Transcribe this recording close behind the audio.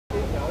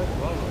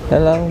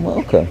Hello and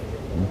welcome,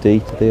 D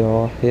to the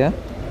R here,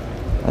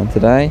 and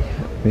today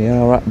we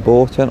are at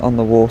Bourton on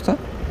the water,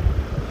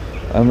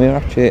 and we're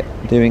actually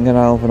doing an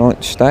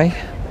overnight stay.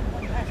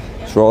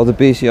 It's rather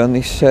busy on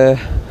this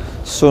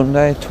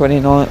Sunday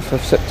 29th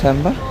of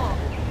September.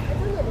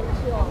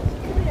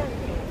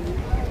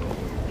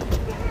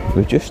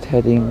 We're just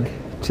heading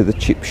to the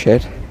chip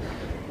shed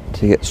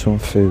to get some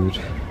food.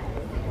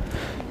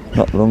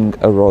 Not long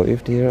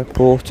arrived here at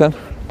Bourton,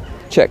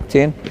 checked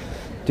in,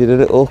 did a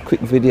little quick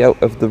video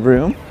of the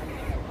room,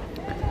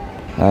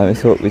 and we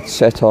thought we'd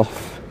set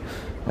off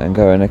and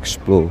go and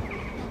explore.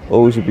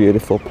 Always a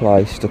beautiful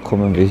place to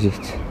come and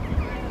visit.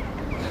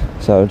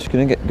 So I'm just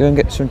going to go and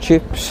get some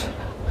chips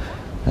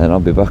and I'll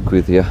be back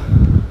with you.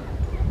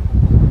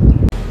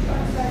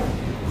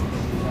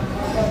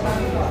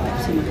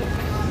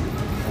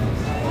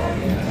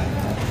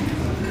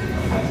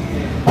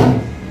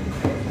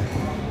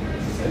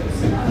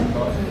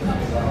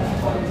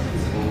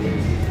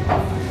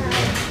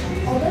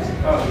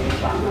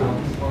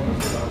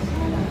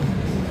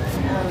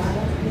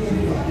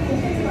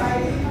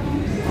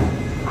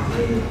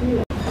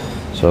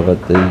 So I've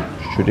had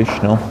the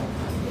traditional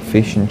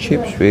fish and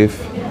chips with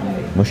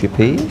mushy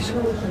peas,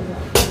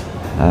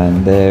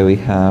 and there we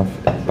have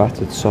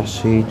battered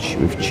sausage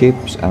with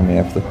chips, and we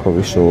have the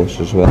curry sauce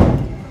as well.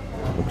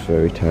 Looks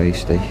very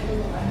tasty.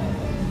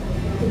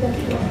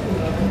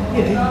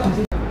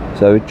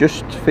 So we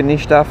just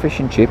finished our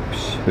fish and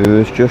chips. We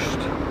was just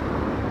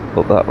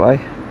up that way.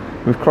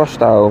 We've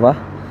crossed over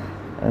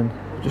and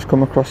just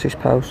come across this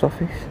post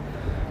office,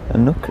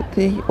 and look at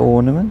the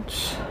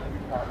ornaments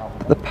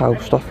the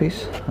post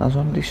office has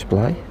on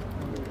display.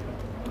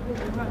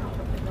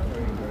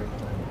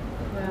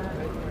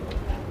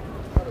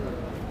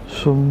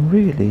 Some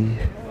really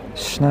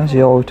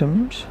snazzy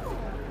items.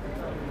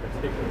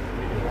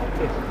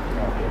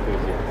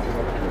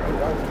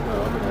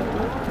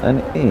 And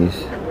it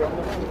is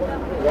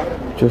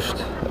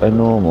just a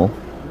normal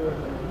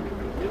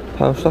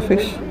post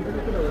office.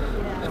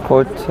 It's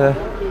quite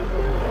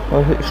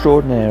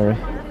extraordinary.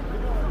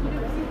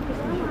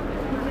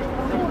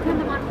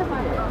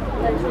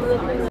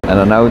 And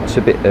I know it's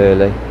a bit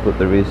early, but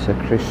there is a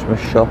Christmas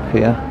shop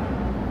here.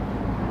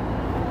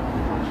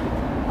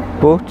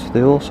 But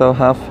they also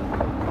have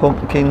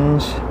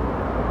pumpkins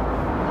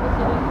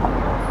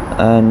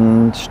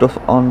and stuff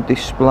on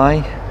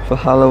display for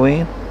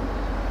Halloween.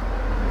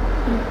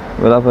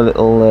 We'll have a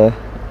little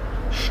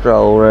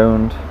stroll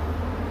round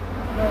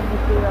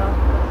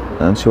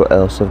and see what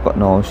else they've got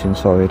nice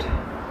inside.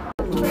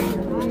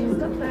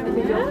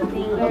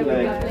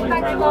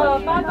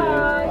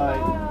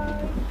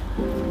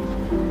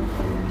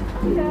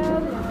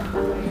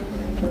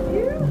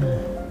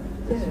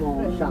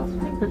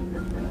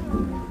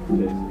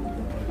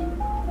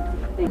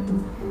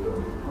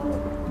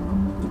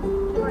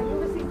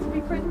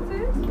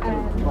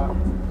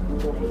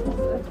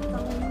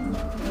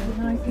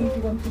 Nice easy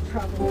one to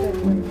travel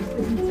with,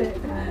 isn't it?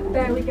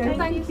 There we go.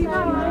 Thank you so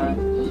much.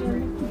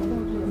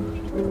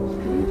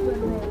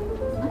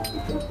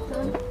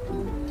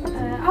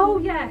 Oh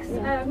yes,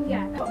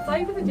 yeah.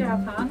 Flavours in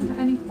Japan?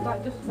 Any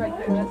like just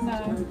regular?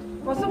 No.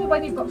 Well, some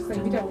when you've got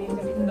food, you don't need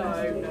anything. No.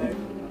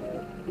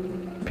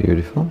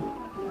 Beautiful.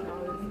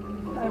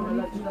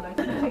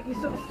 Take your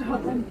sort of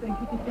start and think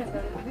if you get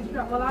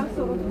there. Well, I'm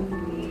sort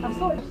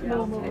of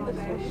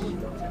normal-ish.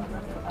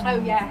 Oh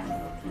yes.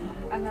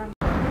 And then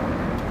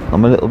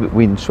I'm a little bit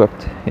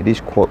windswept. It is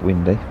quite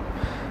windy.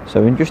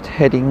 So we're just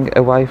heading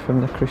away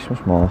from the Christmas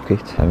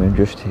market, and we're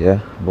just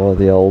here by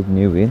the old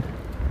New Inn,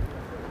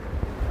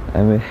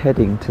 and we're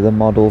heading to the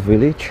model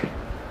village.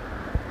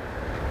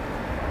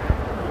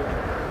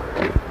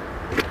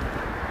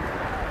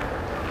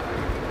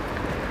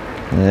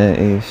 There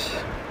is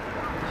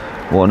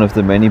one of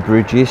the many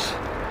bridges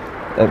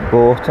at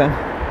Bourton.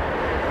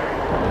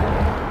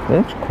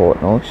 It's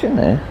quite nice in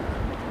there.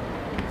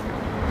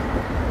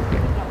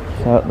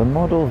 So the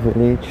model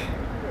village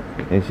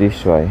is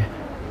this way.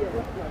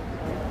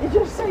 it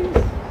just seems.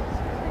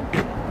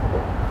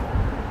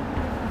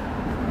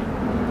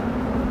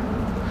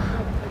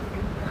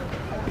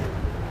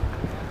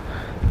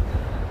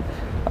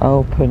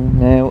 Open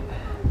now,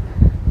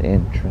 the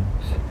entrance.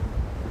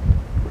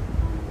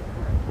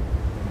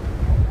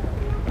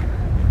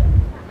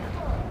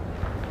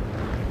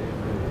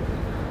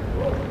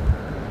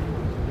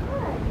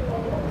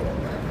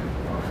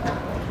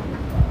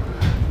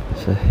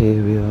 So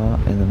here we are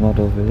in the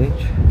model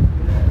village.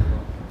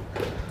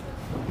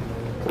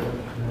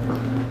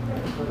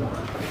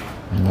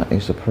 And that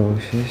is the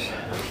prices.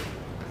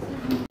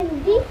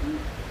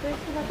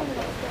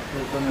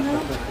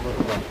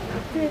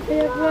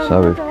 So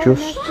we've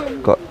just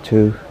got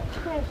to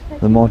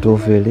the model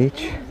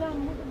village.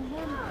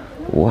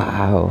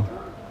 Wow.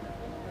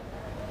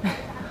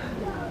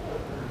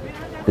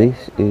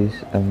 This is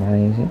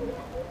amazing.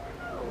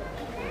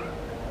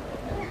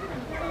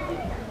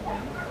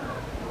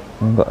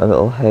 We've got a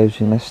little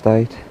housing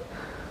estate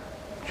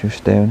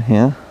just down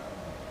here.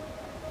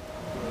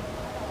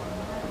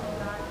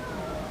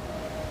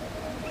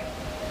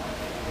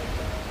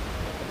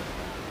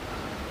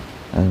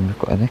 And we've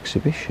got an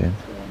exhibition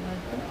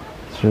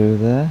through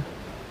there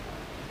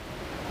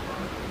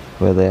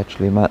where they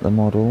actually make the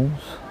models.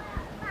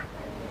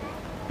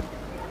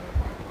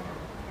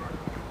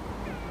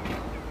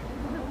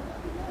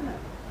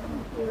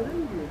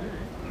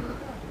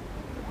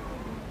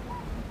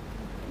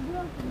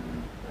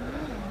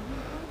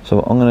 So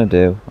what I'm going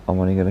to do, I'm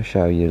only going to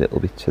show you a little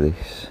bit of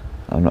this.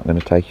 I'm not going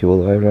to take you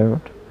all the way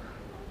around.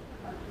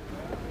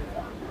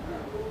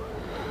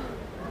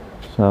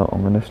 So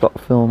I'm going to stop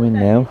filming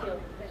now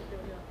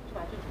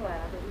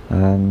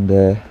and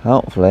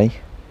hopefully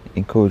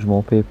encourage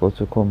more people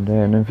to come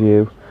down and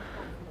view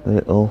the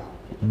little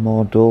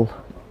model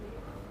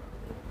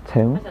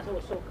town.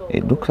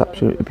 It looks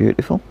absolutely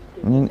beautiful.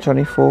 I think it's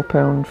only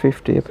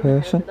 £4.50 a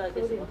person.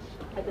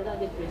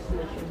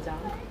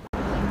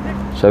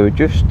 So we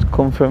just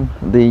come from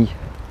the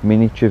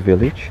miniature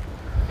village.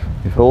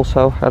 We've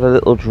also had a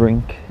little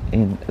drink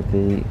in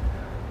the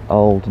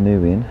old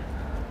New Inn,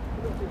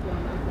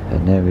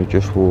 and now we're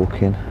just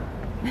walking.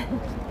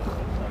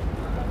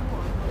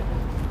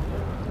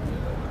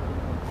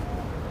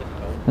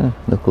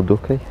 Little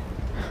ducky.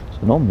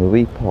 So normally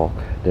we park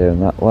down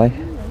that way,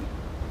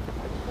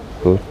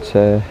 but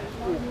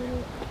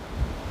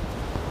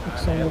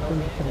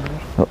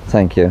oh,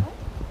 thank you.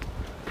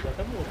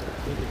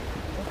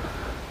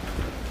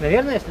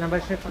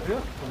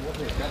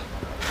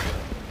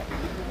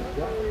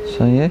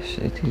 So yes,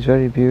 it is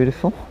very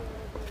beautiful.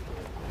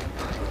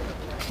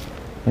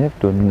 I've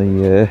done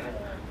the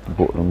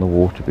Bourton on the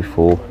water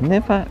before,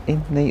 never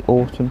in the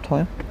autumn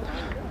time.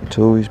 It's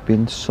always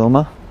been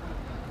summer,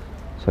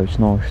 so it's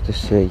nice to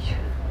see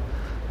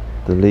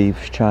the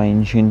leaves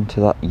change into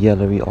that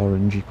yellowy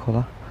orangey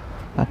colour.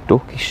 That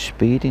duck is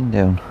speeding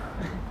down.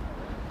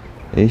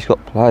 He's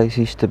got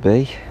places to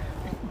be.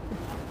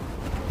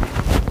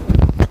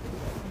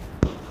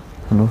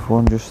 Another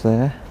one just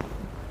there.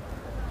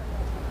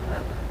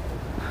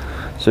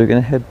 So we're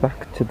going to head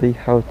back to the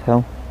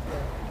hotel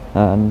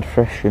and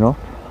freshen up,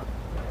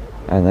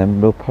 and then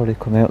we'll probably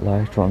come out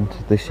later on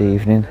this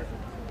evening.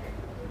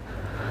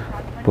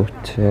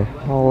 But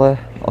I'll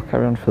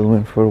carry on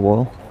filming for a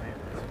while.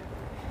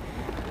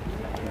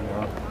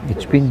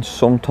 It's been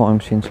some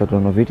time since I've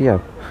done a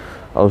video.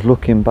 I was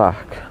looking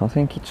back, I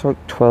think it's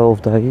like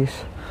 12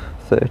 days,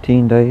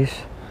 13 days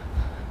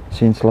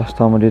since last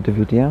time I did a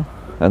video,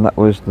 and that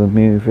was the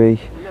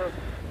movie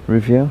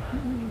review,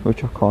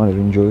 which I kind of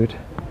enjoyed.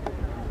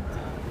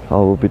 I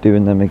will be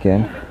doing them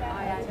again.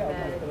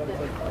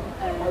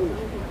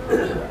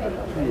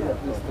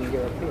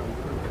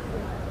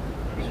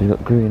 So you've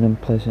got green and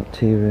pleasant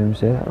tea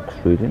rooms there. That looks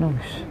really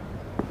nice.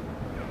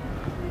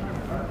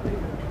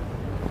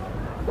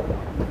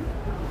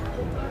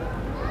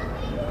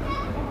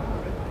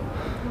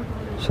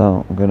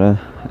 So I'm gonna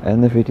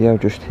end the video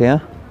just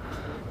here,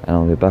 and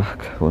I'll be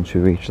back once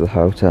we reach the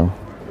hotel.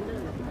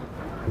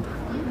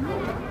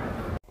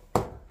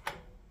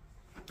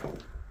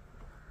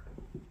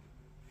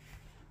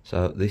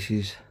 So this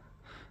is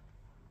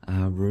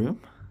our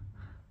room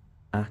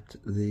at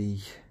the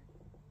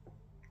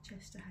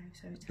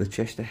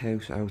Chester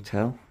House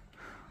Hotel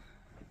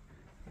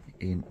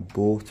in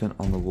Bourton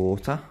on the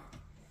water.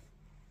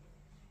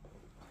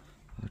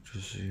 I'll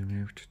just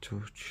zoom out to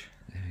touch.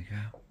 There we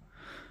go.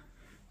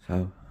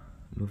 So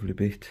lovely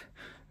bit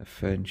of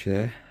furniture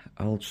there.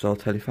 Old style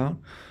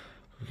telephone.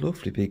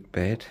 Lovely big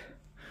bed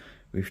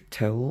with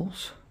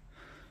towels.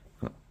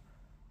 Got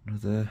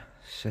another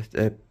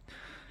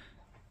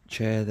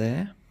chair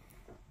there.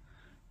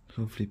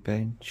 Lovely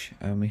bench,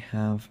 and we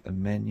have a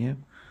menu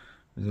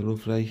with a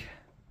lovely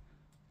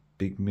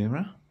big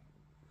mirror,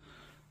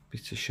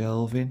 bits of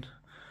shelving.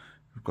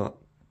 We've got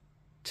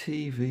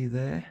TV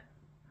there,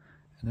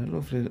 and a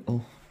lovely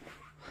little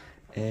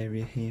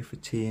area here for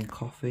tea and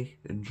coffee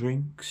and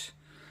drinks.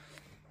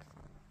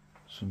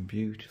 Some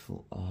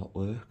beautiful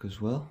artwork as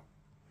well.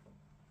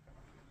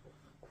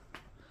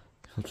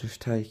 I'll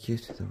just take you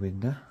to the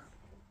window.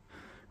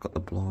 Got the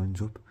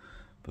blinds up,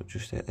 but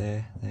just out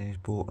there, there's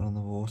Bourton on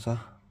the water.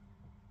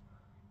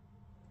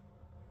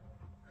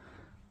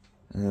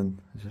 And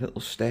then there's a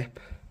little step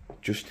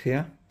just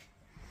here,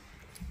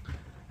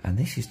 and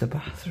this is the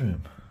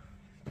bathroom.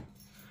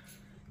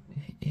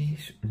 It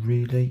is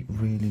really,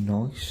 really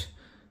nice.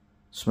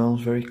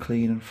 Smells very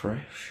clean and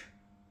fresh.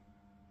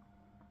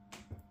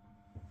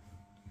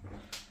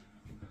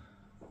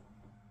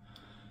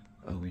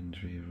 A window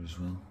here as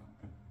well.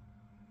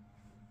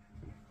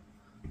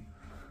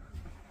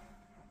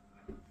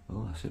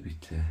 Oh, that's a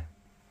bit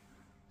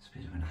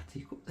of an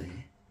attic up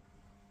there.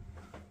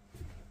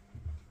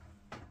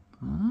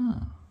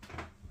 Ah,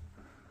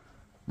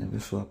 never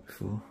saw it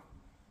before.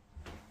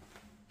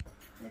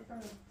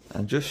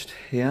 And just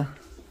here,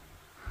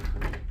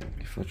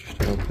 if I just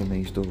open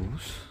these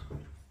doors,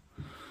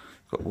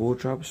 got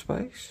wardrobe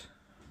space,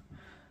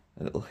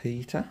 a little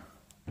heater.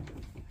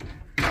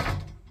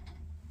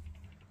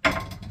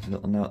 There's a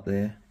little note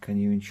there. Can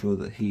you ensure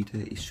that the heater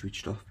is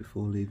switched off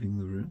before leaving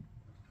the room?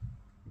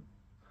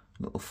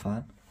 Little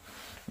fan.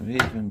 We've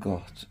even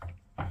got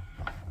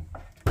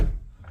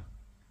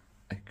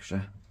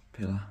extra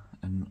pillow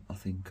and I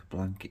think a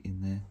blanket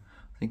in there.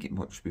 I think it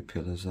might just be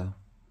pillows though.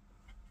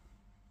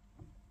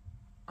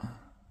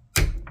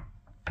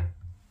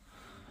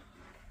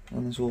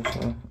 And there's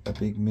also a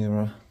big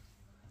mirror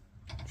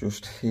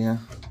just here.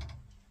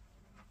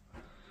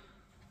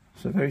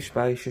 So very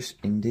spacious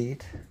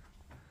indeed.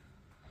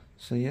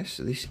 So yes,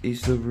 this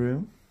is the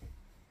room.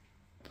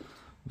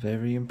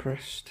 Very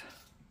impressed.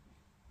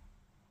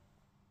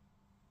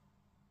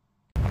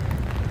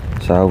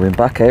 So we're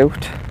back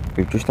out.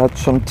 We've just had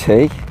some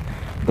tea.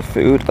 The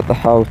food at the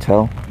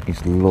hotel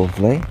is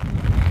lovely.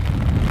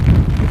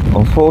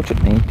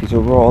 Unfortunately, it is a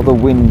rather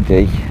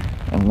windy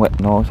and wet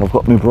night. I've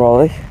got my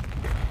brolly,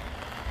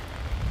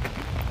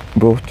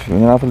 but we're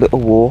gonna have a little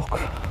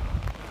walk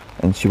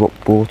and see what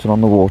Bourton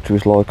on the water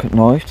is like at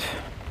night.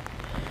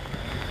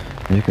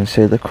 As you can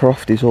see, the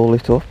croft is all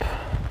lit up.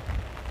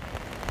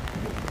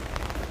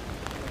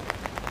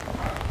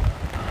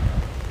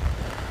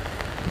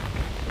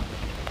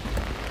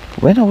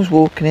 When I was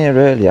walking here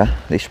earlier,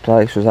 this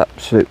place was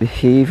absolutely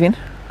heaving,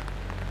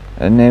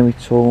 and now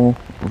it's all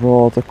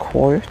rather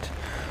quiet.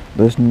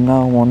 There's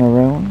no one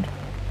around.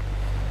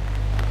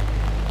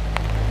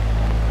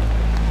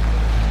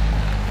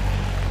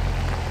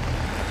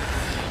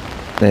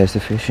 There's the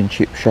fish and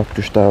chip shop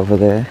just over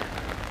there,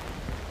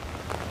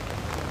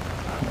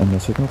 and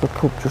there's another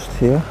pub just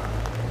here.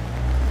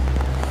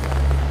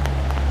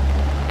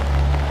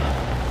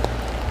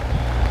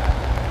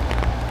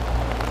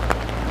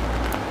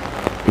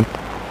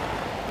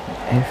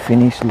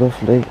 Everything is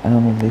lovely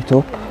and lit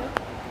up.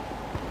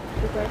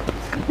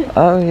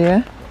 Oh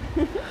yeah,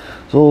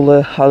 there's all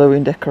the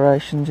Halloween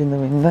decorations in the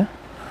window.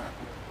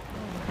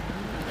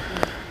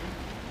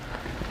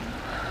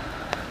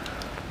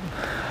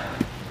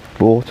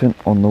 Bourton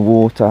on the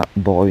water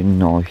by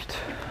night.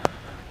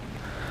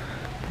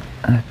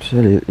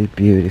 Absolutely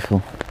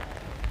beautiful.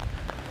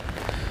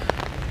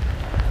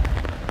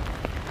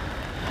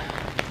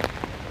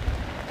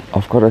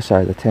 I've got to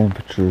say, the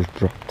temperature has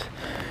dropped.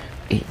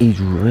 It is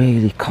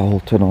really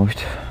cold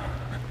tonight.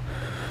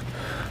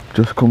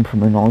 Just come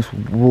from a nice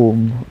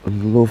warm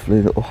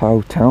lovely little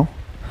hotel.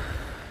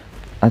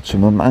 Had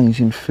some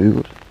amazing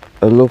food,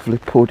 a lovely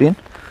pudding,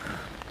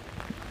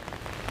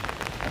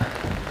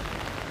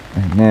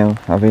 and now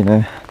having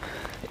a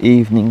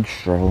evening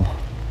stroll.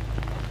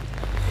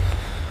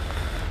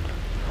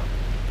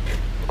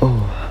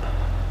 Oh,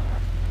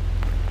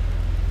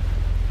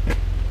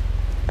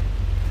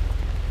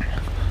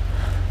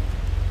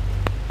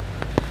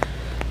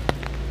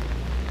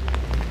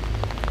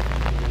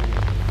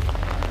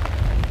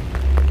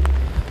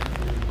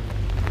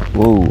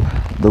 whoa,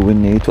 the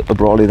wind nearly took the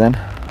brolly then.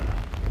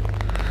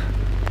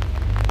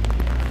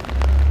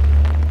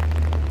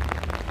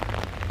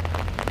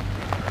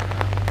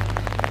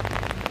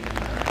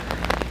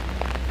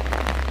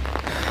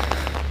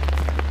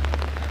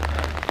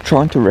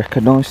 Trying to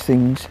recognise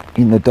things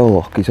in the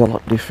dark is a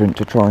lot different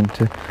to trying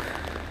to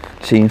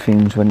seeing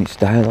things when it's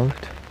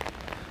daylight.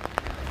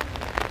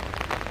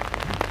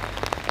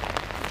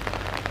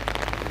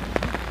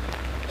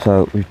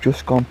 So we've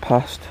just gone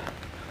past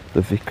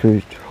the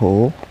vicarage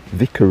hall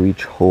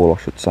I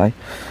should say,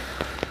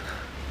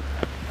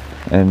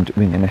 and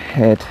we're going to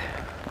head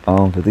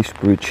over this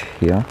bridge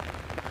here.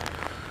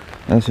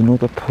 There's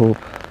another pub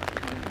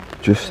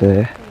just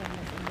there.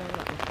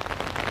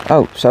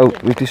 Oh, so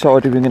we've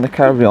decided we're going to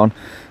carry on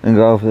and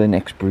go over the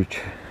next bridge.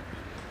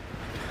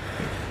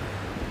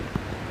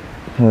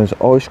 There's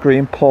an ice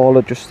cream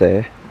parlour just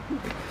there,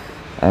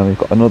 and we've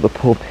got another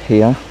pub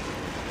here.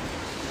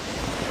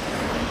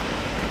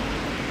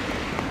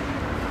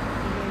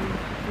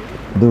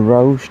 The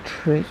Rose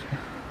Tree.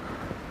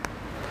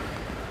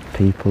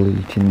 People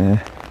eating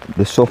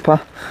the supper.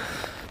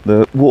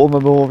 The War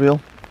Memorial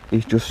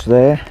is just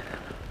there.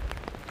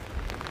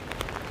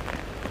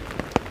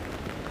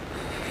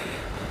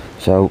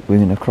 So we're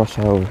going to cross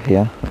over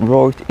here.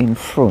 Right in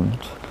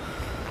front,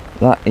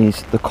 that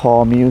is the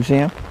car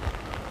museum.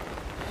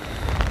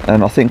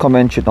 And I think I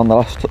mentioned on the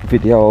last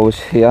video I was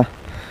here,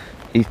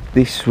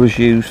 this was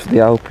used for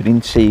the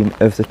opening scene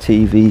of the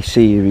TV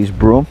series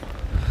Bourton,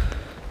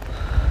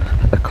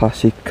 a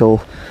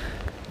classical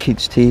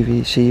kids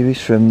TV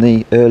series from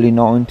the early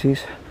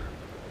 90s.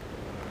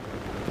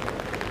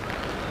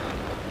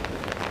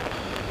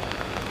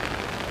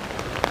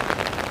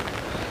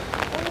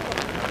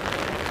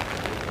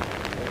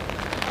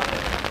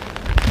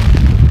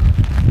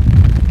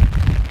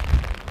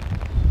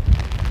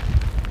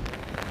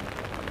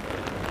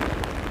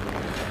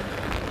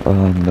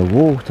 The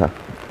water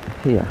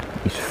here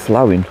is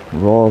flowing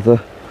rather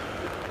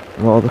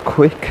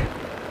quick,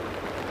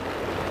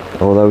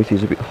 although it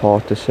is a bit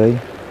hard to see.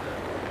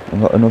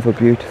 I've got another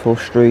beautiful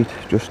street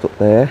just up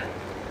there,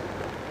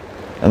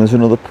 and there's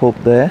another pub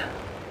there.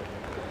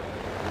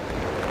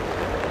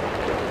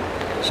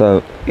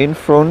 So in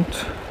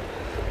front,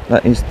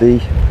 that is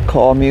the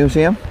car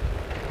museum,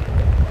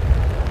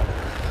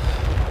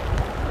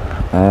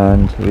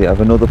 and we have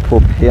another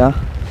pub here,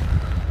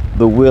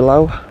 the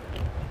Willow.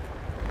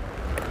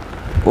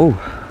 Oh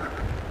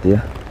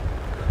dear.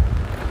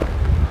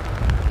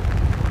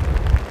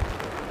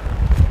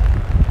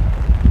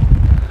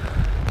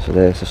 So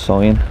there's a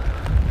sign,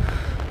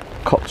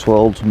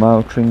 Cotswolds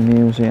Motoring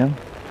Museum.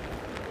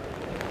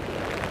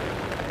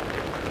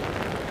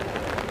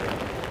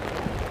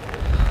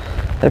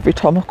 Every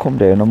time I come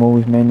down I'm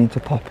always meaning to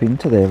pop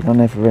into there, but I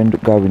never end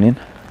up going in.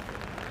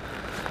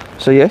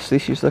 So yes,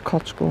 this is the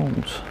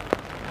Cotswolds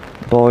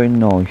by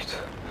night.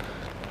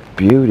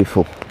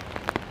 Beautiful.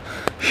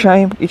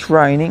 Shame it's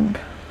raining,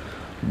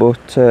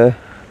 but the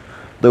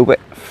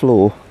wet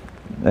floor,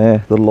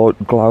 the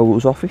light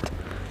glows off it,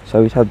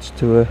 so it adds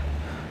to a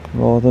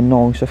rather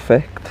nice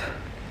effect.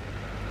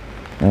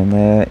 And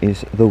there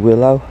is the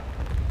willow.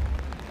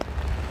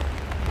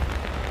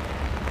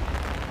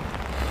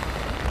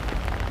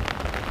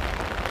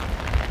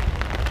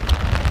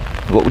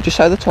 What would you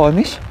say the time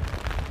is?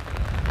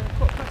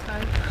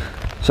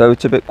 8:15. So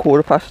it's about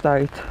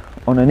 8:15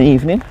 on an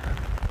evening.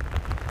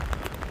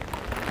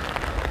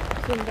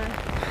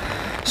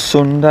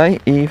 Sunday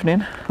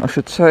evening, I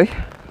should say.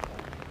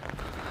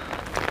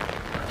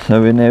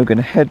 So we're now going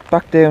to head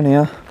back down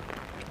here,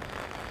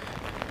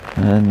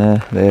 and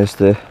there's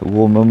the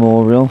War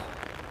Memorial.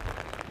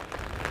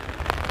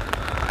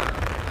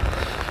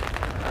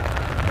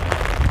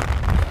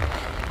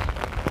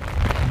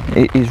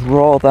 It is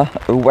rather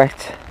a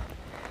wet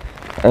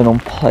and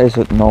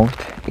unpleasant night.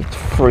 It's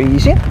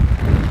freezing.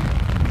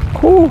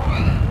 Whew.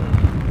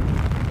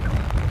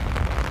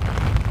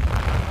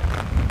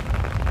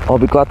 I'll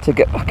be glad to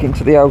get back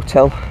into the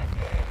hotel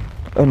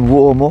and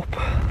warm up.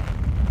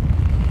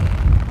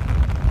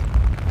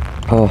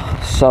 Oh,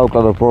 so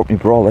glad I brought my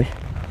brolly.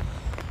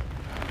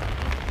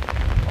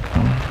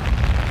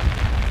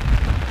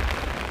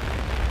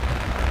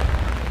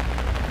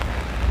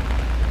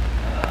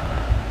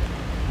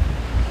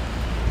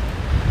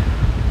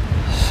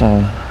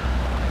 So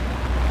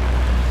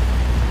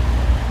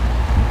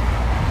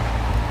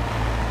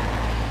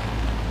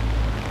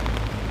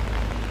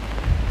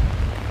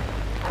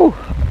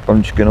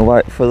I'm just going to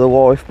wait for the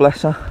wife,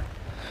 bless her.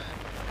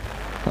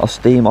 I'll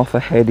steam off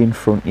ahead in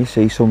front, you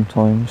see,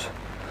 sometimes,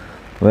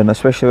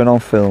 especially when I'm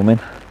filming,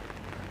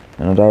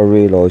 and I don't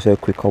realise how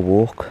quick I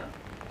walk.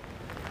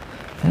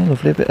 Yeah,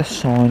 lovely bit of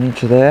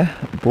signage there,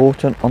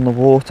 Bourton on the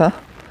water.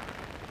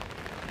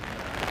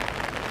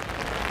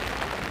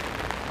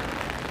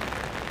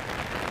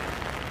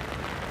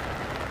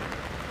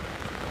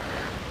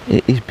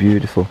 It is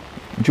beautiful.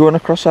 Do you want to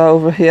cross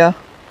over here?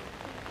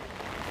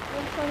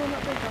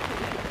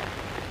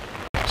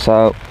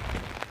 So,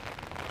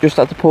 just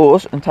had to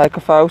pause and take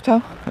a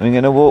photo. And we're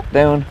going to walk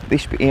down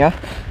this bit here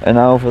and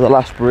over the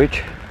last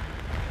bridge.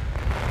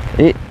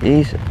 It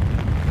is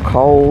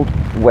cold,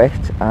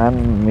 wet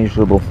and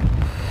miserable,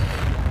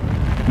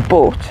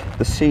 but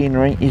the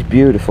scenery is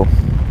beautiful.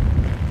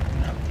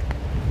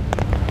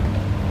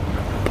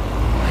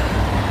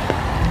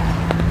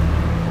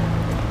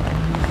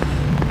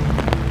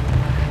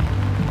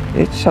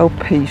 It's so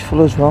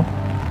peaceful as well.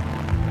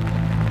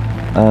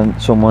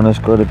 And someone has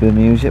got a bit of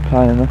music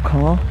playing in the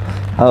car.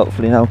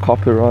 Hopefully no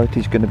copyright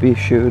is going to be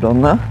issued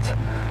on that.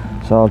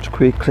 So I'll just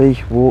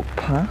quickly walk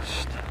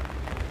past.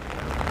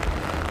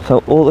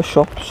 So all the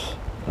shops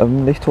are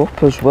lit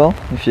up as well,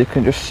 if you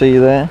can just see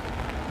there.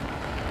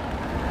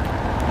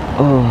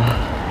 Oh.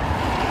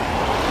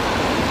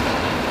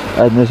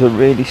 And there's a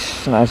really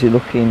snazzy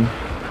looking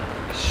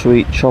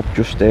sweet shop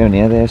just down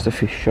here. There's the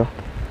fish shop,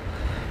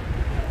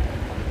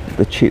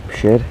 the chip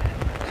shed.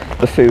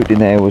 The food in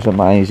there was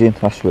amazing.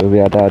 That's where we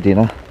had our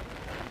dinner.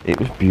 It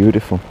was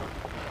beautiful.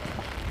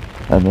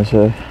 And there's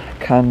a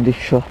candy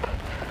shop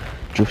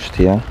just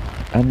here,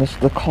 and there's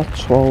the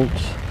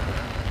Cotswolds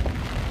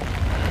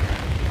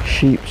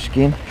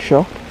sheepskin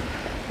shop.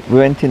 We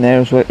went in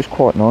there as well. It was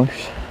quite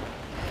nice.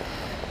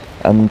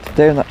 And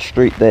down that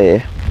street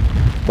there,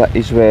 that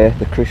is where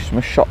the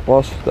Christmas shop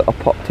was that I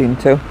popped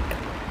into.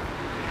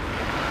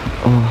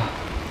 Oh.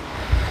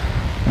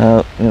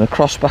 I'm going to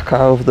cross back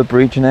over the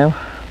bridge now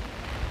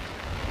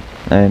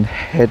and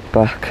head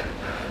back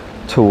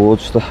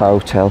towards the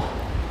hotel.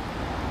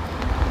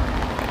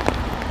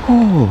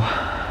 Oh,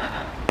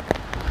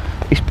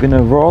 it's been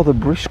a rather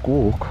brisk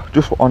walk,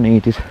 just what I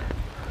needed.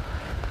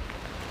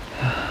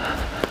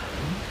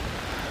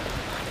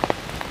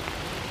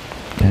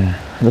 Yeah,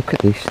 look at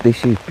this.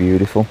 This is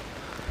beautiful.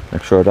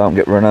 Make sure I don't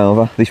get run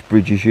over. This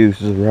bridge is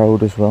used as a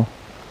road as well,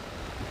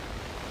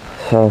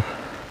 so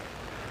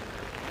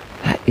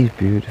that is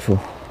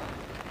beautiful.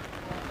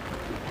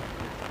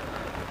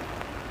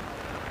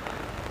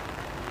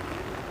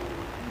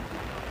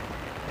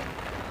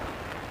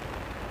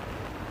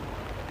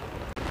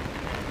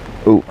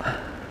 Oh,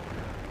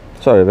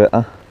 sorry about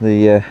that.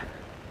 I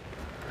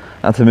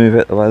had to move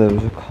out the way, there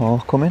was a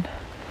car coming.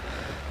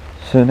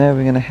 So now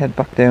we're going to head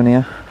back down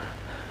here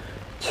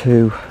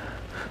to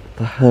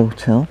the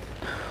hotel.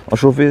 I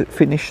shall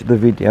finish the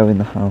video in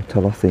the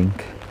hotel, I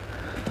think.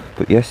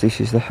 But yes, this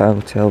is the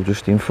hotel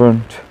just in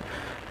front.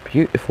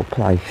 Beautiful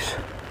place.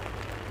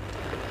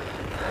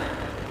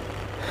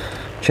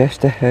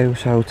 Chester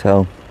House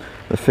Hotel.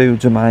 The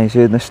food's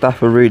amazing, the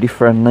staff are really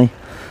friendly,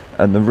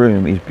 and the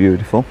room is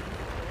beautiful.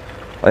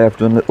 I have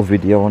done a little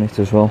video on it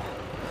as well,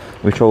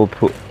 which I will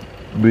put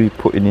be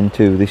putting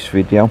into this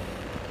video,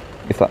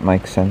 if that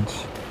makes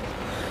sense.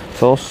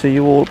 So I'll see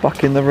you all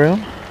back in the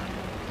room.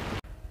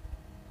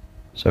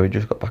 So we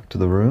just got back to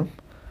the room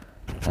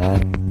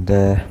and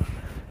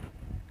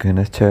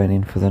gonna turn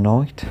in for the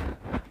night,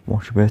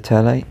 watch a bit of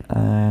telly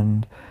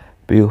and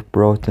be up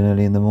bright and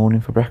early in the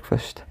morning for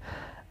breakfast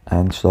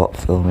and start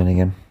filming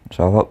again.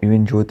 So I hope you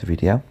enjoyed the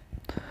video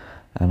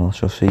and I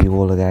shall see you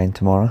all again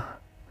tomorrow.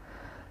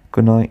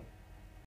 Good night.